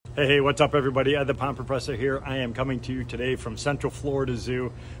Hey, what's up everybody? Ed the Pond Professor here. I am coming to you today from Central Florida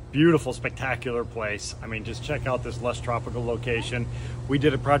Zoo. Beautiful, spectacular place. I mean, just check out this lush tropical location. We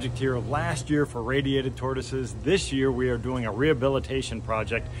did a project here last year for radiated tortoises. This year we are doing a rehabilitation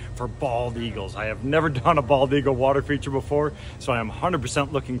project for bald eagles. I have never done a bald eagle water feature before, so I am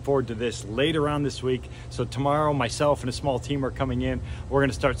 100% looking forward to this later on this week. So tomorrow, myself and a small team are coming in. We're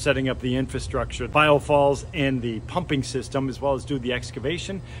gonna start setting up the infrastructure, biofalls, and the pumping system, as well as do the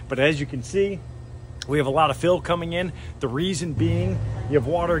excavation. But as you can see, we have a lot of fill coming in. The reason being, you have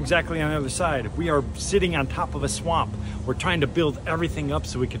water exactly on the other side. We are sitting on top of a swamp. We're trying to build everything up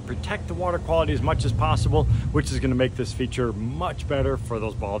so we can protect the water quality as much as possible, which is gonna make this feature much better for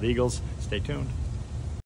those bald eagles. Stay tuned.